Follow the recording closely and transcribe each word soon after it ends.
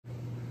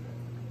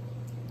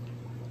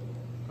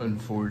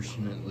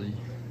Unfortunately,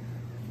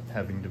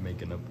 having to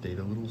make an update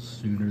a little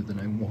sooner than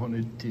I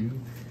wanted to.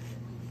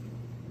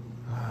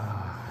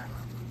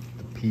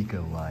 The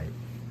Pico light,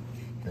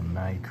 the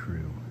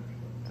NICREW,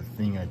 the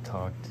thing I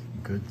talked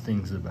good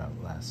things about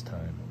last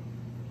time,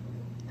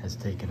 has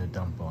taken a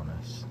dump on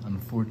us.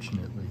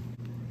 Unfortunately,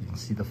 you can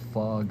see the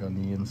fog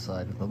on the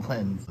inside of the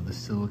lens. The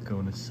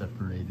silicone is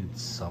separated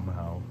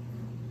somehow.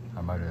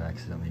 I might have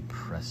accidentally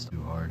pressed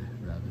too hard,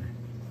 rather.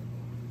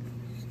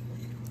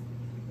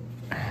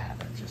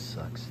 That just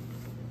sucks.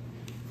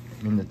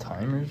 I mean, the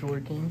timer's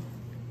working.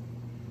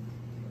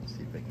 Let's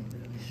see if I can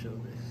really show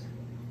this.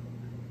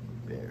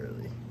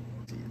 Barely.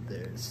 See it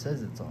there. It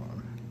says it's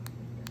on.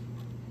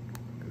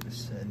 Go to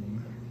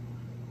setting.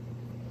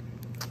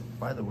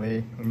 By the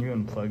way, when you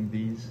unplug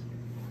these,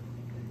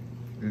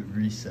 it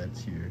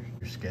resets your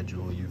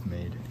schedule you've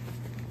made.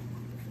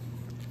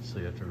 So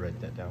you have to write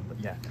that down. But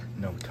yeah,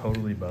 no,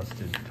 totally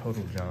busted.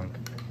 Total junk.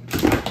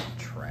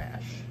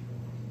 Trash.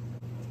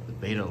 The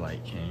beta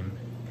light came.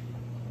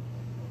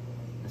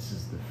 This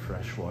is the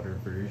freshwater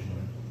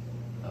version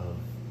of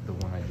the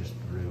one I just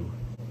drew.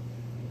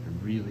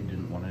 I really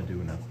didn't want to do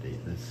an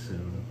update this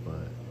soon,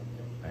 but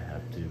I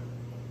have to.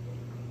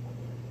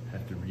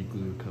 Have to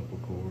re-glue a couple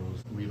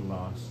corals. We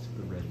lost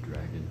the red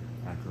dragon,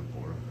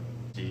 acropora.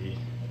 See,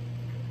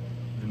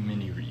 the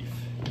mini reef.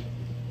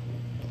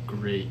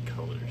 Great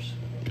colors,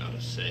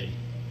 gotta say.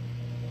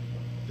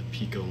 The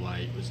Pico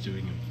light was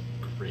doing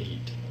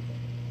great.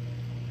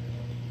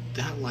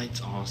 That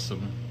light's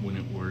awesome when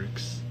it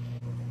works.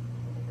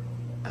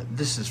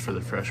 This is for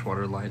the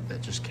freshwater light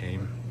that just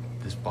came,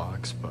 this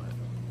box, but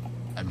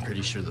I'm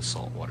pretty sure the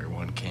saltwater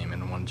one came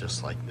in one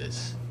just like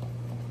this.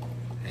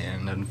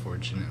 And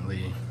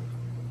unfortunately,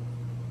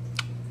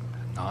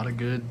 not a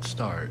good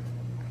start.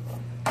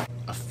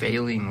 A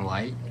failing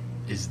light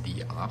is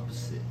the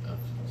opposite of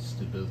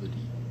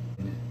stability.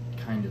 And it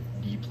kind of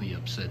deeply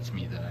upsets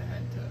me that I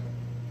had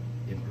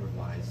to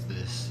improvise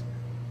this.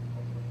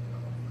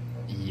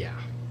 Yeah,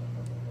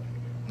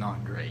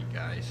 not great,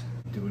 guys.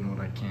 Doing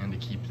what I can to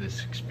keep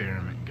this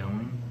experiment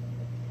going.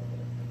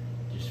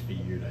 Just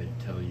figured I'd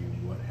tell you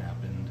what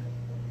happened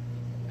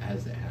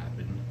as it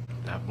happened.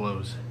 That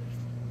blows.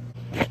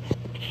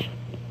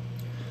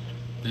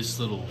 This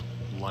little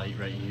light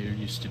right here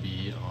used to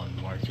be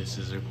on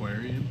Marcus's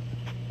aquarium.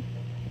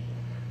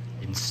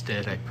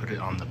 Instead, I put it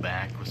on the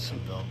back with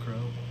some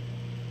Velcro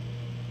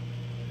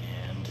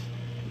and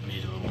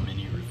made a little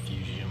mini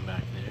refugium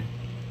back there.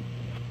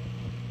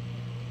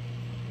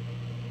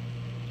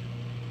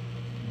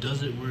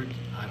 Does it work?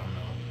 I don't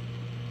know.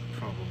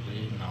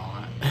 Probably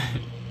not.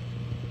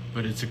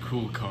 But it's a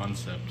cool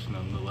concept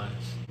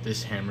nonetheless.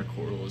 This hammer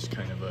coral is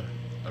kind of a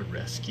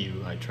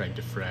rescue. I tried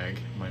to frag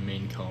my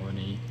main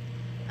colony.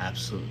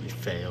 Absolutely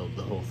failed.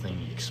 The whole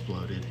thing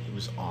exploded. It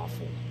was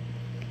awful.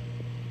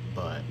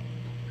 But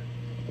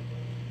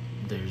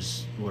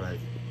there's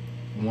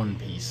one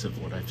piece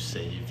of what I've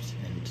saved,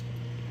 and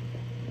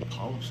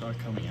polyps are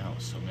coming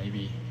out, so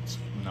maybe it's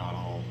not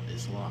all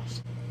is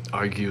lost.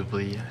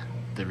 Arguably,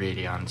 the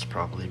radion's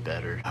probably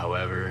better.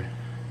 However,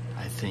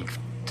 I think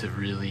to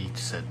really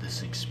set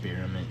this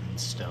experiment in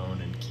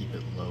stone and keep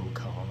it low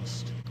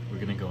cost, we're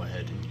gonna go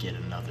ahead and get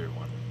another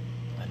one,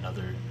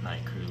 another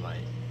NICREW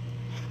light.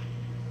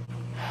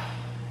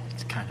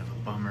 It's kind of a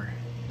bummer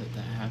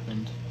that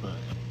happened, but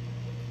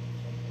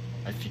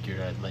I figured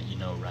I'd let you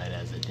know right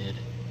as it did.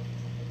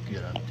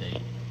 Good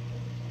update.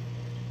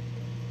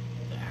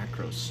 The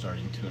acro's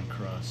starting to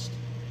encrust.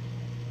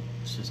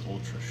 This is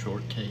ultra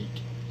short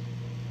cake.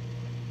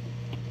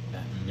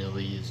 That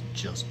millie is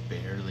just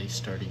barely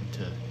starting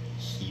to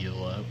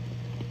heal up.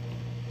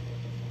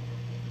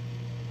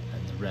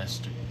 And the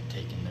rest are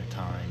taking their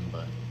time,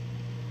 but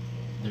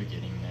they're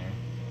getting there.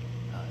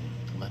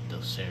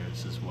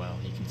 Leptoceras as well.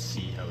 You can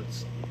see how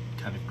it's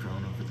kind of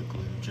grown over the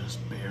glue just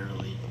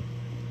barely.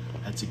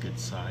 That's a good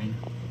sign.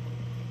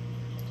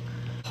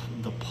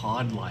 The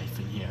pod life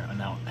in here,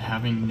 now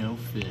having no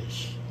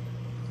fish,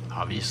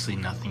 obviously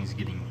nothing's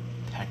getting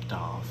pecked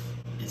off.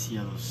 You see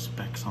how those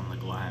specks on the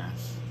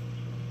glass?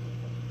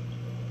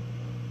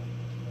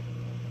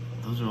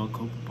 Those are all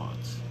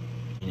copepods.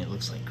 And it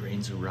looks like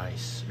grains of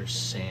rice or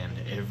sand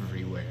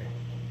everywhere.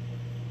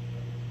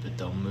 But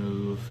they'll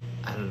move.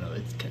 I don't know,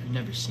 I've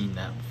never seen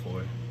that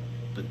before.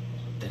 But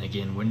then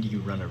again, when do you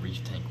run a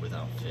reef tank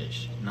without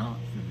fish? Not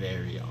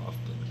very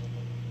often.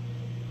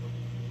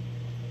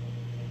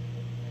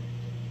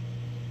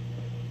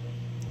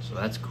 So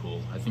that's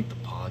cool. I think the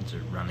pods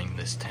are running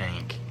this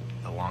tank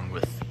along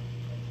with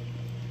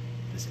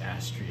this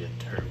Astrea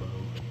Turbo,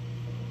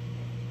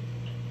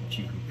 which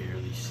you can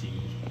barely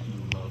see.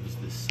 He loves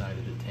this side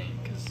of the tank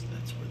because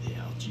that's where the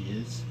algae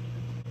is.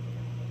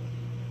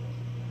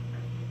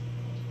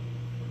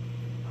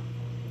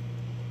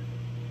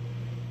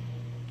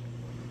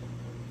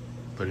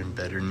 But in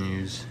better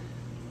news,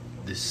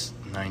 this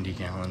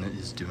 90-gallon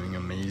is doing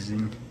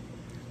amazing.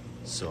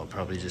 So I'll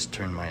probably just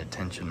turn my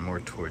attention more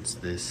towards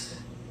this.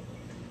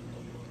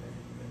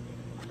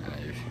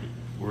 I've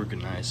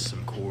organized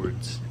some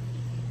cords.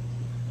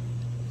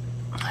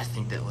 I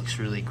think that looks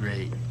really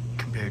great.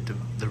 compared to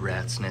the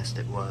rat's nest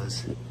it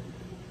was.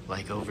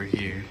 Like over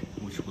here,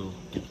 which will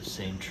get the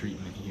same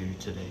treatment here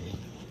today.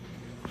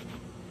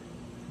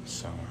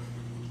 So,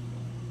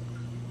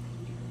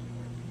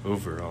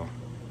 overall,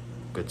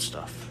 good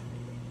stuff.